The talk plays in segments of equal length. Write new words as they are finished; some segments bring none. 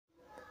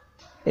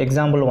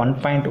Example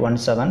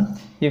 1.17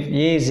 if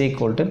A is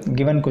equal to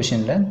given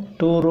question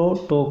 2 row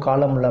 2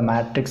 column உள்ள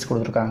matrix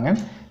கொடுத்திருக்காங்க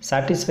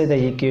satisfy the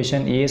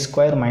equation a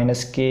square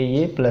minus ka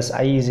plus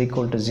I is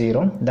equal to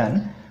 0 then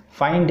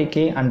find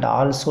k and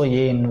also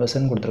a inverse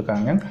ன்னு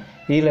கொடுத்திருக்காங்க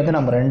இதில இருந்து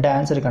நம்ம ரெண்டு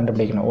answer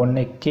கண்டுபிடிக்கணும்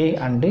ஒன்னு k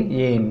and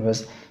a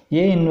inverse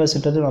a inverse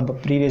ன்றது நம்ம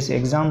previous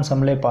exam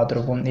சம்ல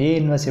பார்த்திருப்போம் a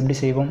inverse எப்படி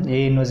செய்வோம்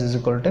a inverse is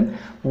equal to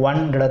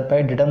 1 divided by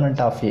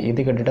determinant of a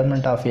இதுக்கு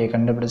determinant of a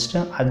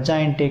கண்டுபிடிச்சிட்டு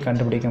adjoint a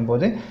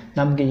கண்டுபிடிக்கும்போது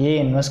நமக்கு a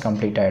inverse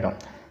complete ஆயிடும்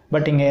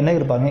பட் இங்க என்ன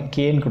இருப்பாங்க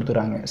k ன்னு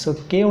கொடுத்துறாங்க சோ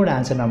k ஓட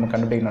ஆன்சர் நாம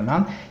கண்டுபிடிக்கணும்னா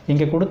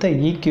இங்க கொடுத்த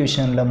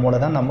ஈக்குவேஷன்ல மூல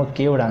தான் நம்ம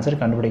k ஓட ஆன்சர்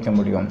கண்டுபிடிக்க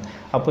முடியும்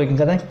அப்போ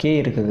இங்க தான் k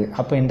இருக்குது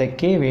அப்போ இந்த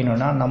k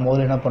வேணும்னா நம்ம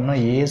முதல்ல என்ன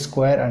பண்ணனும் a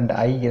ஸ்கொயர் and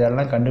I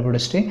இதெல்லாம்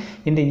கண்டுபிடிச்சிட்டு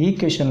இந்த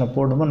ஈக்குவேஷன்ல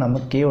போடும்போது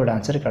நம்ம k ஓட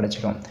ஆன்சர்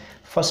கிடைச்சிடும்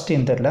ஃபர்ஸ்ட்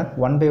இன்டர்ல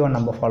 1 by 1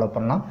 நம்ம ஃபாலோ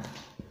பண்ணலாம்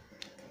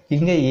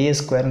இங்க a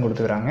ஸ்கொயர் ன்னு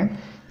கொடுத்துறாங்க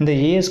இந்த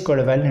a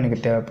ஸ்கொயர் வேல்யூ எனக்கு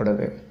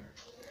தேவைப்படுது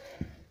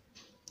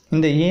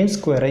இந்த a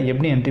ஸ்கொயரை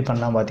எப்படி என்ட்ரி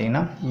பண்ணலாம்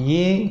பாத்தீங்கன்னா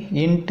a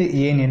into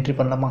a ன்னு என்ட்ரி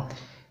பண்ணலாமா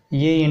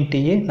a into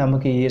a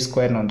நமக்கு a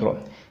ஸ்கொயர் ன்னு வந்துரும்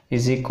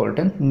is equal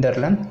to இந்த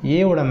இடத்துல a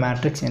ஓட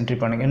மேட்ரிக்ஸ் என்ட்ரி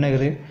பண்ணுங்க என்ன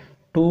இருக்குது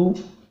 2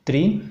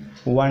 3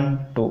 1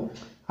 2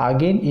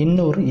 again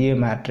இன்னொரு a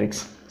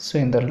மேட்ரிக்ஸ் சோ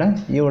இந்த இடத்துல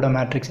a ஓட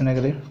மேட்ரிக்ஸ் என்ன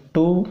இருக்குது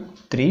 2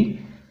 3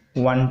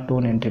 1 2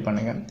 ன்னு என்ட்ரி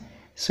பண்ணுங்க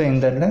சோ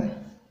இந்த இடத்துல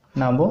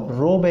நாம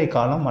ரோ பை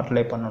காலம்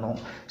மல்டிப்ளை பண்ணனும்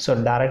சோ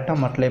டைரக்ட்டா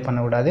மல்டிப்ளை பண்ண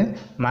கூடாது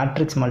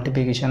மேட்ரிக்ஸ்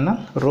மல்டிப்ளிகேஷன்னா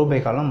ரோ பை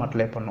காலம்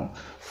மல்டிப்ளை பண்ணனும்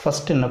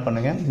ஃபர்ஸ்ட் என்ன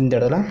பண்ணுங்க இந்த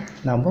இடத்துல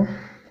நாம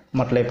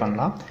மல்டிப்ளை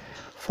பண்ணலாம்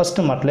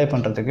ஃபர்ஸ்ட் மல்டிப்ளை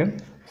பண்றதுக்கு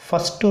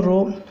first row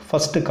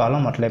first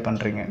column multiply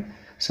பண்றீங்க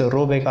சோ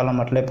ரோ பை காலம்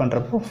மல்டிப்ளை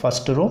பண்றப்போ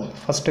first row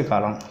first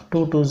column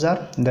 2 2s are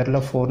இந்த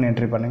இடத்துல 4 ன்னு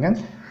என்ட்ரி பண்ணுங்க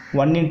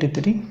 1 into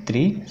 3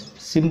 3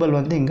 சிம்பல்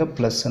வந்து இங்க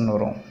பிளஸ் ன்னு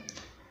வரும்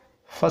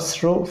first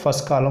row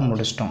first column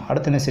முடிச்சிட்டோம்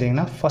அடுத்து என்ன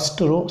செய்றீங்கன்னா first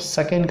row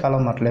second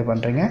column multiply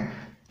பண்றீங்க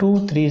 2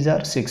 3s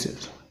are 6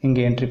 இங்க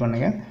என்ட்ரி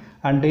பண்ணுங்க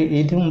and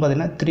இதுவும்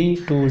பாத்தீங்கன்னா 3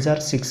 2s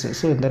are 6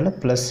 சோ இதெல்லாம்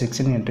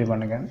 +6 ன்னு என்ட்ரி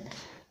பண்ணுங்க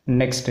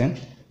next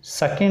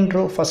second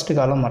row first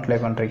column multiply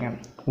பண்றீங்க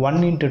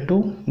 1 into 2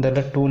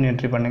 இதெல்லாம் 2 ன்னு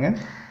என்ட்ரி பண்ணுங்க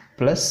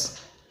plus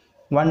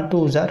 1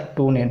 2s are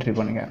 2 ன்னு என்ட்ரி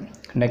பண்ணுங்க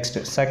next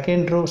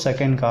second row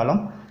second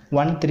column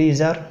 1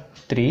 3s are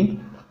 3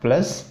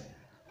 plus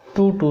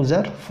 2 2s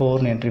are 4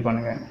 ன்னு என்ட்ரி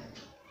பண்ணுங்க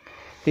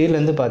இதில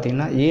இருந்து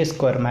பாத்தீங்கன்னா a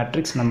ஸ்கொயர்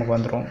மேட்ரிக்ஸ் நமக்கு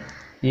வந்துரும்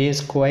a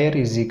square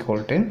is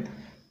equal to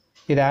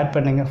இத ஆட்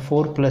பண்ணுங்க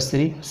 4 plus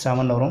 3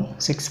 7 வரும்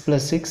 6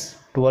 plus 6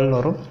 12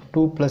 வரும்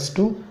 2 plus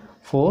 2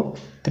 4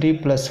 3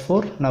 plus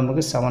 4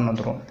 நமக்கு 7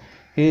 வந்துரும்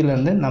இதில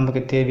இருந்து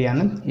நமக்கு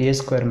தேவையான a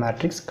ஸ்கொயர்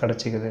மேட்ரிக்ஸ்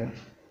கிடைச்சிக்குது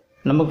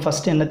நமக்கு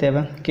ஃபர்ஸ்ட் என்ன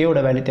தேவை k ஓட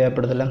வேல்யூ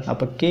தேவைப்படுதுல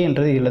அப்ப k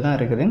ன்றது இதுல தான்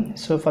இருக்குது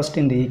சோ ஃபர்ஸ்ட்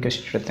இந்த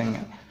ஈக்குவேஷன் எடுத்துங்க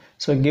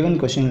சோ given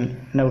question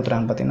என்ன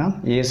கொடுத்தாங்க பாத்தீங்கன்னா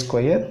a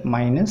square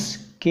minus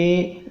ka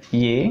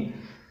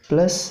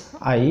plus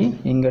I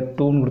இங்க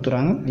 2 ன்னு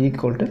கொடுத்துறாங்க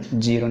equal to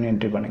 0 ன்னு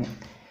என்ட்ரி பண்ணுங்க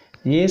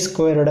a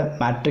ஸ்கொயர் ஓட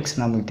மேட்ரிக்ஸ்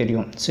நமக்கு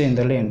தெரியும் சோ இந்த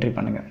இடத்துல என்ட்ரி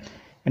பண்ணுங்க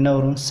என்ன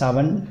வரும்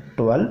 7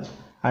 12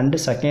 and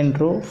second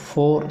row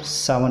 4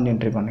 7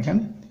 என்ட்ரி பண்ணுங்க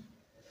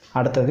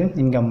அடுத்து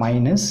இங்க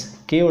மைனஸ்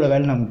k ஓட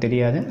வேல்யூ நமக்கு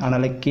தெரியாது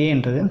அதனால k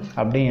ன்றது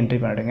அப்படியே என்ட்ரி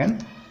பண்ணிடுங்க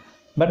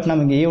பட்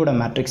நமக்கு a ஓட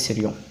மேட்ரிக்ஸ்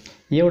தெரியும்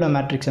a ஓட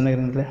மேட்ரிக்ஸ் என்ன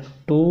இருக்குங்க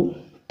 2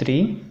 3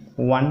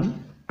 1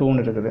 2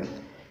 ன்னு இருக்குது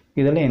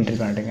இதெல்லாம் என்ட்ரி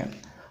பண்ணிடுங்க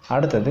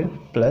அடுத்து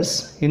பிளஸ்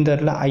இந்த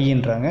இடத்துல I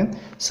ன்றாங்க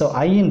சோ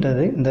I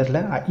ன்றது இந்த இடத்துல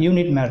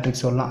யூனிட்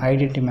மேட்ரிக்ஸ் சொல்லலாம்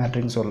ஐடென்டிட்டி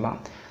மேட்ரிக்ஸ் சொல்லலாம்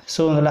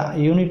சோ இதல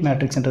யூனிட்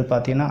மேட்ரிக்ஸ் ன்றது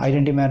பாத்தீங்கன்னா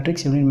ஐடென்டிட்டி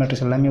மேட்ரிக்ஸ் யூனிட்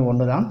மேட்ரிக்ஸ் எல்லாமே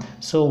ஒண்ணுதான்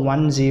சோ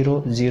 1 0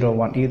 0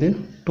 1 இது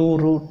 2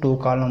 row 2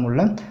 column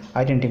உள்ள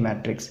ஐடென்டிட்டி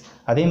மேட்ரிக்ஸ்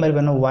அதே மாதிரி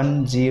பண்ண 1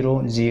 0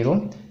 0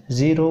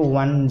 0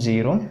 1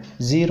 0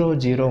 0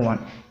 0 1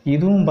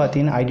 இதுவும்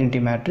பாத்தீங்கன்னா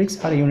identity matrix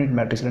R unit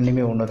matrix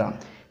ரெண்டுமே ஒண்ணுதான்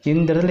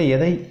இந்த இடத்துல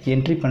எதை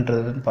என்ட்ரி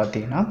பண்றதுன்னு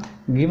பாத்தீங்கன்னா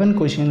given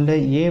questionல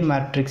a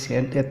மேட்ரிக்ஸ்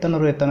எத்தனை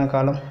ரோ எத்தனை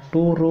காலம்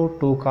 2 row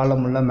 2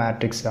 column உள்ள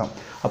மேட்ரிக்ஸ் தான்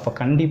அப்ப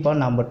கண்டிப்பா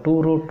நம்ம 2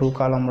 row 2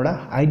 column உள்ள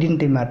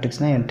ஐடென்டிட்டி மேட்ரிக்ஸ்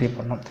தான் என்ட்ரி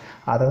பண்ணனும்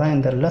அத தான்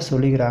இந்த இடத்துல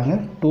சொல்லிக்கிறாங்க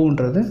 2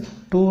 ன்றது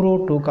 2 row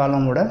 2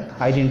 column உள்ள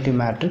ஐடென்டிட்டி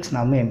மேட்ரிக்ஸ்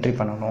நாம என்ட்ரி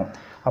பண்ணனும்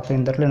அப்ப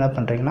இந்த இடத்துல என்ன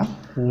பண்றீங்கன்னா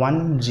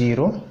 1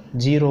 0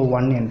 0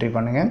 1 என்ட்ரி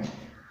பண்ணுங்க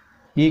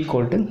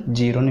equal to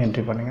 0 ன்னு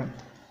என்ட்ரி பண்ணுங்க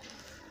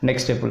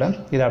நெக்ஸ்ட் ஸ்டெப்ல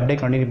இத அப்படியே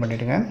கண்டினியூ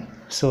பண்ணிடுங்க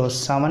சோ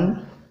 7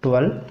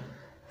 12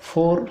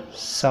 4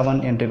 7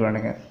 என்ட்ரி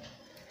பண்ணுங்க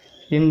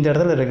இந்த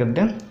இடத்துல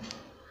இருக்குது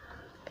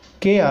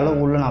k ஆல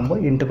உள்ள நாம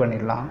என்ட்ரி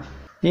பண்ணிடலாம்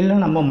இல்ல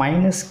நம்ம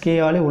 -k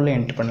ஆல உள்ள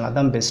என்ட்ரி பண்ணலாம்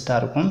அதான் பெஸ்டா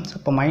இருக்கும்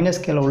அப்ப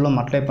 -k ஆல உள்ள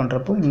மல்டிப்ளை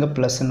பண்றப்போ இங்க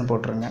பிளஸ் ன்னு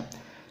போட்டுருங்க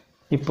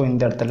இப்போ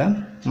இந்த இடத்துல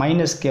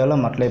 -k ஆல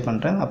மல்டிப்ளை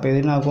பண்றேன் அப்ப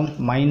இது என்ன ஆகும்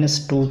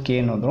 -2k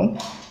ன்னு வரும்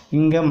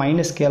இங்க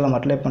 -k ஆல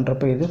மல்டிப்ளை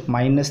பண்றப்போ இது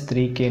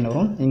 -3k ன்னு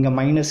வரும் இங்க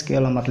 -k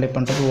ஆல மல்டிப்ளை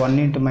பண்றப்போ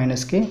 1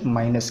 * -k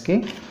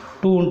 -k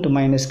 2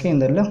 * -k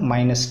இந்த இடத்துல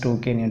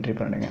 -2k ன்னு என்ட்ரி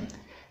பண்ணுங்க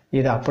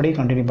இத அப்படியே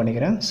கண்டினியூ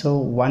பண்ணிக்கிறேன் சோ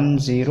 1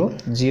 0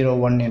 0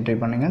 1 என்ட்ரி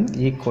பண்ணுங்க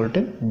equal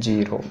to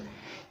 0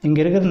 இங்க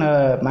இருக்கிற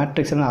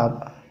மேட்ரிக்ஸ் எல்லாம்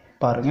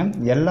பாருங்க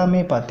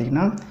எல்லாமே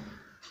பாத்தீங்கன்னா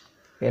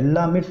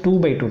எல்லாமே 2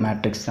 by 2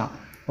 மேட்ரிக்ஸ் தான்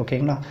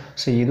ஓகேங்களா.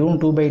 ஸோ இதுவும்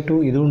 2/2,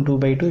 இதுவும்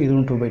 2/2,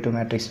 இதுவும் 2/2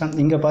 மேட்ரிக்ஸ் தான்.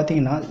 இங்கே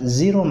பார்த்தீங்கன்னா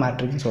 0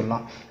 மேட்ரிக்ஸ்னு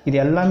சொல்லலாம். இது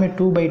எல்லாமே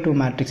 2/2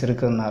 மேட்ரிக்ஸ்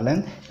இருக்கிறதுனால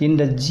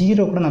இந்த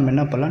 0 கூட நம்ம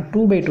என்ன பண்ணலாம்,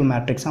 2/2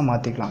 மேட்ரிக்ஸாக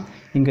மாற்றிக்கலாம்.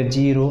 இங்கே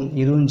 0,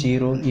 இதுவும்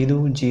 0,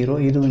 இதுவும் 0,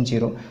 இதுவும்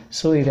 0.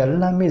 ஸோ இது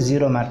எல்லாமே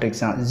 0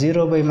 மேட்ரிக்ஸ் தான்.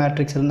 0/2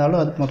 மேட்ரிக்ஸ் இருந்தாலும்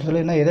அது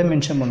மொத்தத்தில் என்ன எதை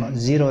மென்ஷன் பண்ணணும்,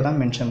 0 தான்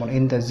மென்ஷன் பண்ணணும்.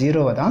 இந்த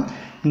 0வை தான்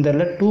இந்த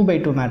இடத்துல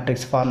 2/2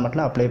 மேட்ரிக்ஸ்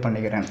ஃபார்மெட்டில் அப்ளை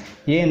பண்ணிக்கிறேன்.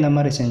 ஏன் இந்த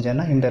மாதிரி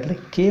செஞ்சேன்னா, இந்த இடத்துல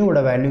கேவோட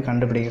வேல்யூ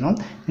கண்டுபிடிக்கணும்.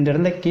 இந்த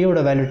இடத்துல கேவோட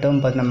வேல்யூ டேர்ம்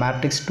பார்த்தீங்கன்னா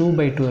மேட்ரிக்ஸ்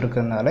 2/2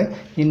 இருக்கிறதுனால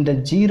இந்த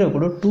 0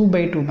 கூட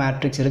 2/2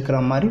 மேட்ரிக்ஸ் இருக்கிற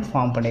மாதிரி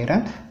ஃபார்ம்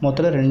பண்ணிக்கிறேன்.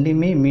 மொத்தத்தில்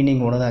ரெண்டுமே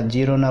மீனிங் ஒன்று தான்,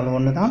 0னாலும்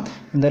ஒன்று தான்.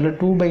 இந்த இடத்துல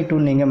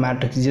 2/2 நீங்கள்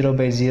மேட்ரிக்ஸ்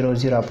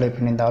 0/0 அப்ளை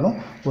பண்ணியிருந்தாலும்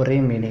ஒரே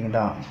மீனிங்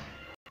தான்.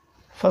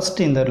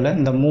 ஃபஸ்ட்டு இந்த இடத்துல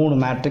இந்த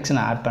 3 மேட்ரிக்ஸ்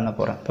நான் ஆட் பண்ண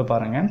போகிறேன். இப்போ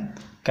பாருங்கள்,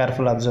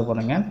 கேர்ஃபுல்லாக அப்சர்வ்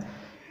பண்ணுங்கள்.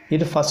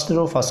 இது ஃபஸ்ட்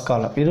ரோ ஃபஸ்ட்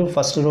காலம், இதுவும்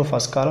ஃபஸ்ட் ரோ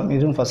ஃபஸ்ட் காலம்,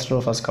 இதுவும் ஃபஸ்ட் ரோ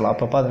ஃபஸ்ட் காலம்.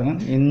 அப்போ பார்த்துங்க,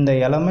 இந்த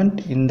எலமெண்ட்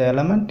இந்த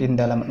எலமெண்ட் இந்த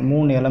எலமெண்ட்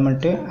 3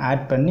 எலமெண்ட்டு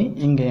ஆட் பண்ணி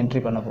இங்கே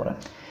என்ட்ரி பண்ண போகிறேன்.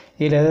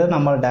 இதில் எதாவது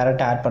நம்மளால்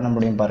டேரெக்டாக ஆட் பண்ண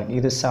முடியும் பாருங்கள்.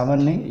 இது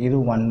 7, இது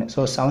 1.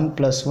 ஸோ 7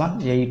 + 1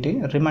 8,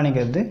 ரிமைனிங்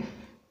இது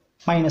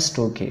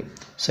 -2k.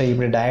 ஸோ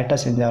இப்படி டேரெக்டாக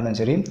செஞ்சாலும்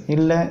சரி,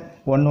 இல்லை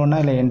ஒன்றா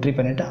இல்லை என்ட்ரி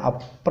பண்ணிவிட்டு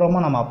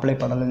அப்புறமா நம்ம அப்ளை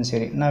பண்ணாலும்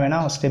சரி. நான்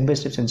வேணால் ஸ்டெப் பை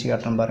ஸ்டெப் செஞ்சு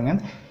காட்டுறேன் பாருங்கள்.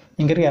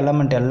 இங்கே இருக்க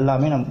எலமெண்ட்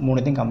எல்லாமே நான்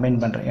 3த்தையும் கம்பைன்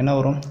பண்ணுறேன். என்ன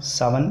வரும்,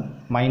 7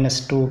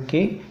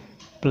 -2k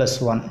 +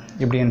 1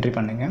 இப்படி என்ட்ரி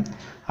பண்ணுங்க.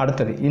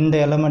 அடுத்தது இந்த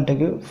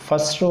எலமெண்ட்டுக்கு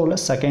ஃபஸ்ட்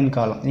ரோவில் செகண்ட்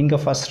காலம், இங்கே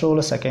ஃபஸ்ட்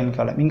ரோவில் செகண்ட்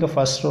காலம், இங்கே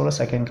ஃபஸ்ட் ரோவில்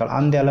செகண்ட் காலம்,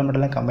 அந்த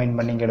எலமெண்ட்டெல்லாம் கம்பைன்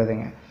பண்ணி இங்கே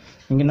எழுதுங்க.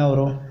 இங்கே என்ன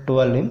வரும்,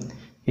 12,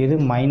 இது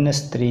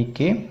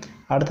 -3k,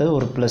 அடுத்தது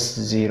ஒரு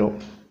 +0.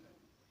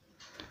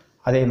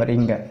 அதே மாதிரி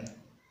இங்கே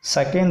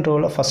செகண்ட்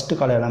ரோவில் ஃபஸ்ட்டு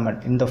கால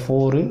எலமெண்ட் இந்த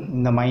 4,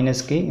 இந்த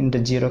 -k, இந்த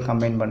 0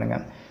 கம்பைன்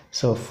பண்ணுங்கள்.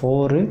 ஸோ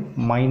 4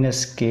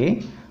 -k,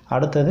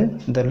 அடுத்தது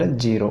இதில்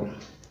 0.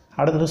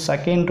 அடுத்தது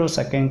செகண்ட் ரோ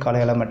செகண்ட் கால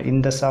எலமெண்ட்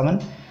இந்த 7,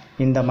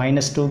 இந்த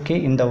 -2k,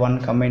 இந்த 1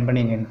 கம்பைன் பண்ணி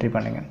இங்கே என்ட்ரி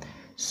பண்ணுங்கள்.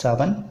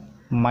 7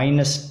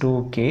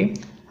 -2k,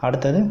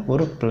 அடுத்தது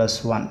ஒரு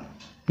 +1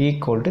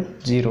 =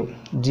 0.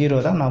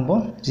 0 தான் நம்ம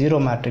 0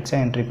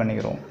 மேட்ரிக்ஸாக என்ட்ரி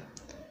பண்ணிக்கிறோம்.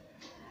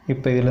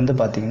 இப்போ இதிலேருந்து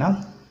பார்த்தீங்கன்னா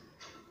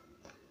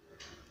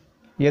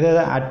எதை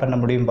ஆட் பண்ண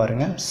முடியும்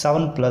பாருங்கள்.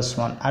 7 +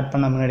 1 ஆட்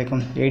பண்ண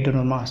கிடைக்கும் 8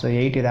 வருமா. ஸோ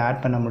 8 இதை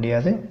ஆட் பண்ண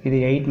முடியாது. இது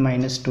 8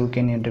 -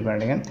 2kன்னு என்ட்ரி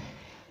பண்ணுங்க.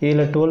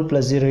 இதில் 12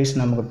 + 0 இஸ்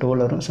நமக்கு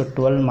 12 வரும். So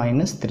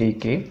 12 -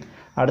 3k.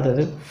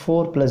 அடுத்தது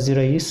 4 +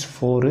 0 இஸ்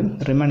 4,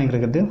 ரிமைனிங்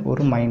இருக்கிறது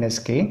ஒரு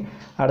 -k.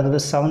 அடுத்தது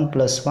 7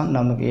 + 1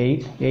 நமக்கு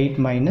 8,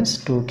 8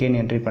 - 2kன்னு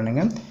என்ட்ரி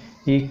பண்ணுங்கள்.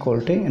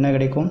 = என்ன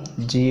கிடைக்கும்,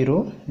 0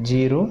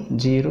 0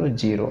 0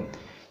 0.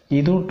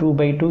 இதுவும்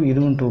 2/2,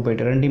 இதுவும்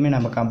 2/2, ரெண்டுமே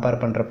நம்ம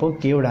கம்பேர் பண்ணுறப்போ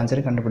கேவோட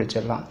ஆன்சரை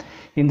கண்டுபிடிச்சிடலாம்.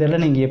 இந்த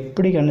இதில் நீங்கள்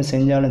எப்படி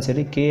செஞ்சாலும்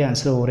சரி கே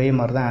ஆன்சர் ஒரே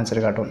மாதிரி தான் ஆன்சர்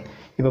காட்டும்.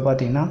 இப்போ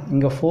பார்த்தீங்கன்னா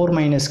இங்கே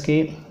 4 - k,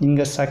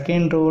 இங்கே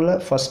செகண்ட் ரோவில்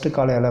ஃபஸ்ட்டு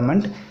கால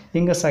எலமெண்ட்,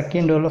 இங்கே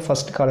செகண்ட் ரோவில்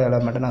ஃபஸ்ட் கால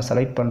எலமெண்ட்டை நான்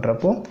செலக்ட்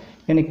பண்ணுறப்போ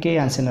எனக்கு கே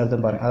ஆன்சர்னு எடுத்து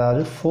பாருங்கள்.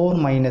 அதாவது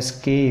 4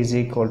 - k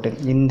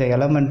 = இந்த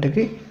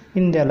எலமெண்ட்டுக்கு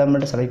இந்த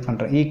எலமெண்ட்டை செலக்ட்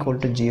பண்ணுறேன்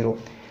 = 0.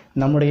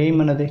 நம்முடைய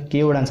எய்ம் என்னது,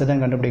 கேவோட ஆன்சர்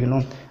தான்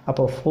கண்டுபிடிக்கணும்.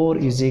 அப்போ 4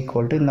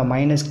 = இந்த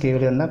 -k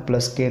இருந்தால்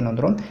 +kன்னு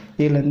வந்துடும்.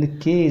 இதிலேருந்து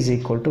k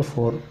 =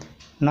 4.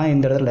 நான்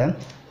இந்த இடத்துல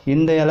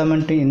இந்த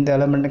எலமெண்ட்டு இந்த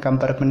எலமெண்ட்டை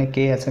கம்பேர் பண்ணி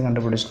கே ஆன்சர்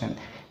கண்டுபிடிச்சிட்டேன்.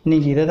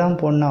 நீங்கள் இதை தான்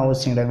போடணும்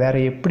அவசியம் இல்லை, வேறு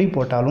எப்படி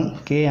போட்டாலும்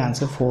கே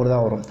ஆன்சர் 4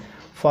 தான் வரும்.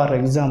 ஃபார்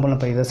எக்ஸாம்பிள்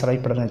இப்போ இதை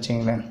செலக்ட் பண்ணுறேன்னு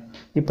வச்சுங்களேன்.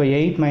 இப்போ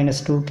 8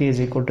 - 2k =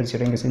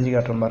 0. இங்கே செஞ்சு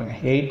காட்டுறேன் பாருங்கள்.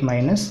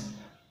 8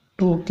 -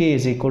 2k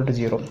 =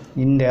 0.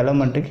 இந்த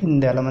எலமெண்ட்டுக்கு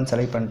இந்த எலமெண்ட்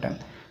செலக்ட் பண்ணிட்டேன்.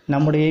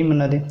 நம்முடைய எய்ம்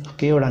என்னது,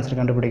 கேவோட ஆன்சர்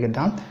கண்டுபிடிக்கிறது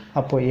தான்.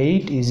 அப்போது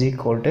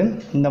 8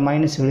 இந்த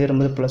மைனஸ்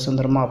வெளியேறும்போது ப்ளஸ்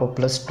வந்துடுமா, அப்போ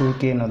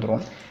 +2kன்னு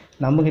வந்துடும்.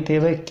 நமக்கு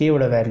தேவை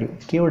கேவோட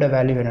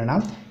வேல்யூ வேணும்னா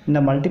இந்த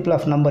multiple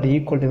of number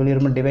equal to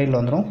வெளியேறும்போது டிவைடில்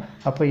வந்துடும்.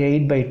 அப்போ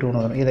 8/2ன்னு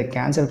வந்துடும். இதை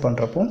கேன்சல்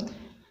பண்ணுறப்போ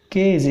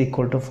k =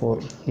 4.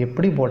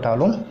 எப்படி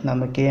போட்டாலும்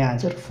நம்ம கே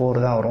ஆன்சர்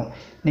 4 தான் வரும்.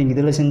 நீங்கள்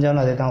இதில்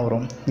செஞ்சாலும் அதே தான்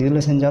வரும்,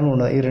 இதில் செஞ்சாலும்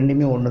ஒன்று, இது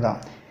ரெண்டுமே ஒன்று தான்.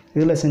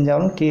 இதில்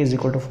செஞ்சாலும் k =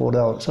 4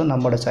 தான் வரும். ஸோ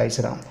நம்மளோட சாய்ஸ்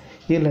தான்.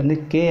 இதிலேருந்து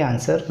கே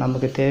ஆன்சர்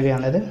நமக்கு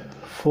தேவையானது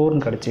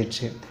 4ன்னு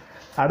கிடச்சிடுச்சு.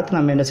 அடுத்து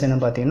நம்ம என்ன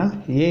செய்யணும் பார்த்தீங்கன்னா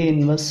A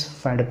இன்வெர்ஸ்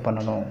ஃபைண்ட் அவுட்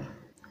பண்ணணும்.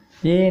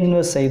 A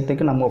இன்வெர்ஸ்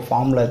செய்யறதுக்கு நமக்கு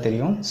ஃபார்முலா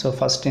தெரியும். ஸோ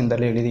ஃபஸ்ட்டு இந்த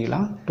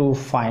எழுதிக்கலாம். To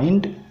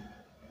find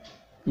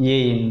A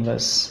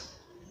inverse.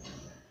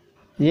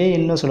 A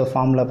இன்வெர்ஸோட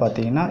formula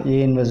பார்த்தீங்கன்னா A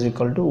inverse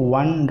 =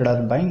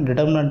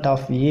 1/(determinant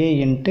of A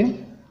into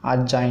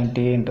adjoint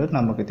Aன்றது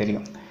நமக்கு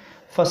தெரியும்.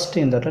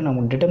 ஃபஸ்ட்டு இந்த இடத்துல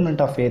நமக்கு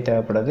determinant of A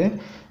தேவைப்படுது.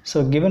 ஸோ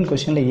கிவன்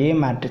கொஷனில் A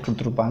மேட்ரிக்ஸ்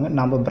கொடுத்துருப்பாங்க,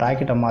 நம்ம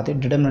ப்ராக்கெட்டை மாற்றி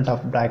determinant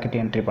of bracket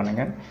என்ட்ரி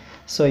பண்ணுங்கள்.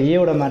 ஸோ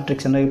ஏவோட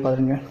மேட்ரிக்ஸ் என்ன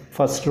பாருங்க,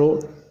 ஃபஸ்ட் ரோ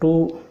 2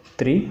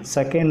 3,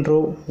 செகண்ட் ரோ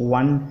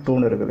 1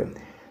 2ன்னு இருக்குது.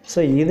 ஸோ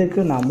இதுக்கு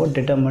நாம்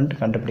டிட்டர்மெண்ட்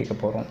கண்டுபிடிக்க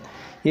போகிறோம்.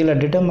 இதில்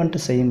டிட்டர்மெண்ட்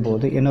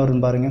செய்யும்போது என்ன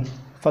வரும்னு பாருங்கள்.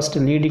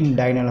 First leading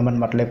diagonal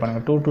element apply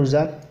பண்ணுங்கள். 2 2s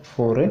are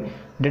 4.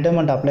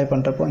 டிட்டர்மெண்ட் அப்ளை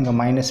பண்ணுறப்போ இங்கே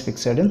மைனஸ்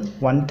ஃபிக்ஸடு,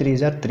 1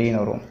 3s are 3ன்னு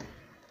வரும்.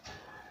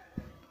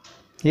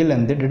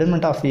 இதுலேருந்து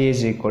டிட்டர்மெண்ட் ஆஃப் A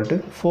 =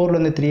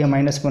 4லேருந்து 3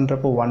 மைனஸ்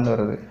பண்ணுறப்போ 1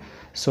 வருது.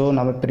 ஸோ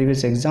நம்ம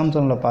ப்ரீவியஸ்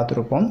எக்ஸாம்ஸில்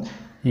பார்த்துருப்போம்.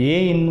 A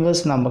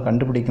inverse நம்ம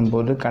கண்டுபிடிக்கும்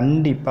போது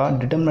கண்டிப்பா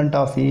determinant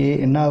of A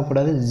என்ன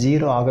ஆகக்கூடாது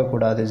 0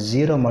 ஆகக்கூடாது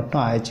 0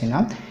 மட்டும் ஆயிடுச்சுன்னா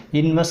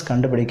இன்வெர்ஸ்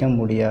கண்டுபிடிக்க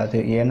முடியாது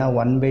ஏன்னா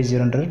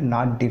 1/0ன்றது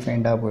நாட்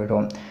டிஃபைன்டாக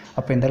போயிடும்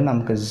அப்போ இந்த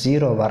நமக்கு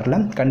 0 வரல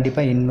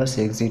கண்டிப்பாக இன்வெர்ஸ்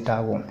எக்ஸிட்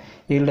ஆகும்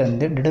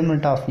இதுலேருந்து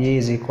determinant of A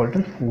is equal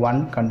to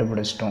 1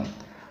 கண்டுபிடிச்சிட்டோம்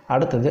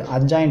அடுத்தது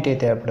adjoint A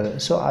தேவைப்படுது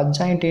ஸோ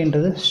adjoint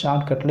Aன்றது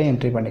ஷார்ட்கட்டில்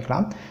என்ட்ரி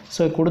பண்ணிக்கலாம்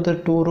ஸோ கொடுத்த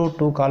 2 row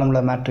 2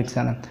 காலமில் மேட்ரிக்ஸ்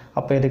தானே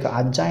அப்போ இதுக்கு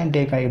adjoint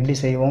A எப்படி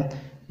செய்வோம்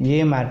A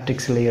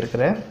மேட்ரிக்ஸில்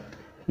இருக்கிற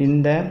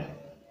இந்த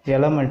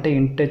எலமெண்ட்டை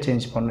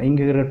இன்டர்சேஞ்ச் பண்ணணும்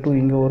இங்கே இருக்கிற 2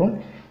 இங்கே வரும்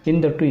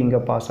இந்த 2 இங்கே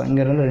பாஸ் ஆகும்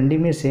இங்கே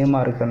ரெண்டுமே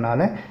சேமாக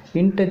இருக்கிறனால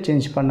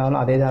இன்டர்சேஞ்ச் பண்ணாலும்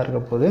அதே தான்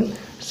இருக்க போகுது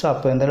ஸோ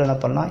அப்போ இந்த என்ன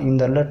பண்ணலாம்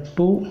இந்த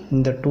 2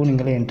 இந்த 2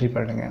 நீங்களே என்ட்ரி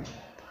பண்ணுங்க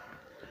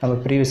நம்ம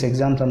ப்ரீவியஸ்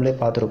எக்ஸாம்ஸ்லேயே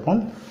பார்த்துருப்போம்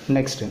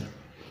நெக்ஸ்ட்டு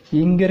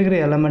இங்கே இருக்கிற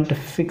எலமெண்ட்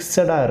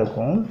ஃபிக்ஸடாக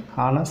இருக்கும்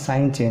ஆனால்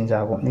சைன் சேஞ்ச்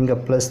ஆகும் இங்கே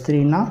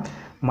 +3னா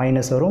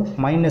மைனஸ் வரும்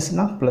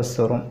மைனஸ்னால் ப்ளஸ்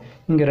வரும்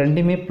இங்கே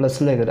ரெண்டுமே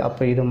ப்ளஸில் இருக்குது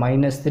அப்போ இது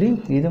 -3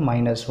 இது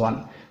 -1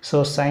 ஸோ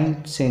சைன்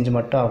சேஞ்ச்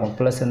மட்டும் ஆகும்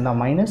ப்ளஸ் இருந்தால்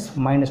மைனஸ்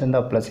மைனஸ்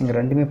இருந்தால் ப்ளஸ் இங்கே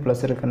ரெண்டுமே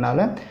ப்ளஸ்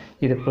இருக்கிறனால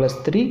இது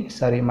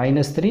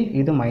 -3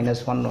 இது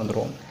 -1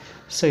 வந்துடும்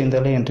ஸோ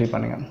இதில் என்ட்ரி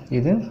பண்ணுங்கள்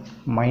இது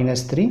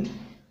 -3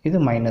 இது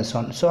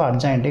 -1 ஸோ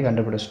அட்ஜாயிண்ட்டே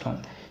கண்டுபிடிச்சிட்டோம்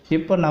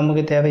இப்போ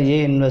நமக்கு தேவை A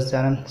இன்வெர்ஸ்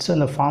தானே ஸோ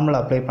இந்த ஃபார்முலா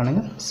அப்ளை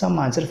பண்ணுங்கள் சம்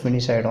ஆன்சர்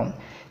ஃபினிஷ் ஆகிடும்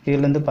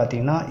இதுலேருந்து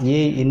பார்த்தீங்கன்னா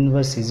A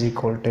inverse is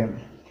equal to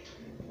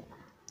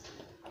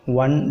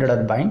 1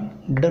 divided by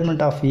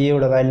determinant of A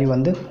ஓட வேல்யூ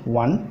வந்து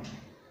 1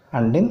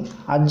 and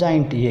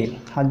adjoint A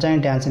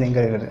adjoint answer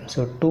எங்கே இருக்குது ஸோ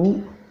 2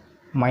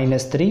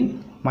 -3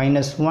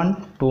 -1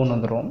 2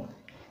 வந்துடும்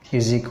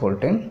is equal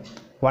to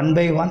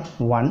 1/1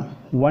 1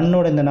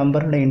 1ஓட இந்த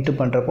நம்பரோட இன்ட்டு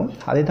பண்ணுறப்போ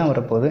அதே தான்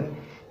வரப்போகுது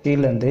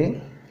இதுலேருந்து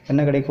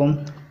என்ன கிடைக்கும்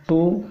 2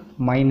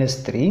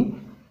 -3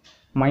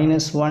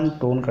 -1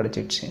 2ன்னு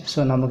கிடச்சிடுச்சு ஸோ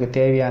நமக்கு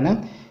தேவையான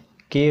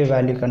K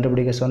வேல்யூ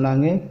கண்டுபிடிக்க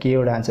சொன்னாங்க K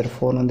ஓட ஆன்சர்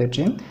 4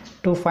 வந்துடுச்சு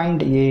to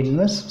find A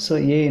inverse so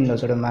A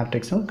இன்வெர்ஸோட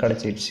மேட்ரிக்ஸும்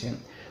கிடச்சிடுச்சு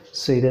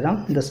so இதுதான்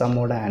இந்த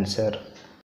சம்மோட ஆன்சர்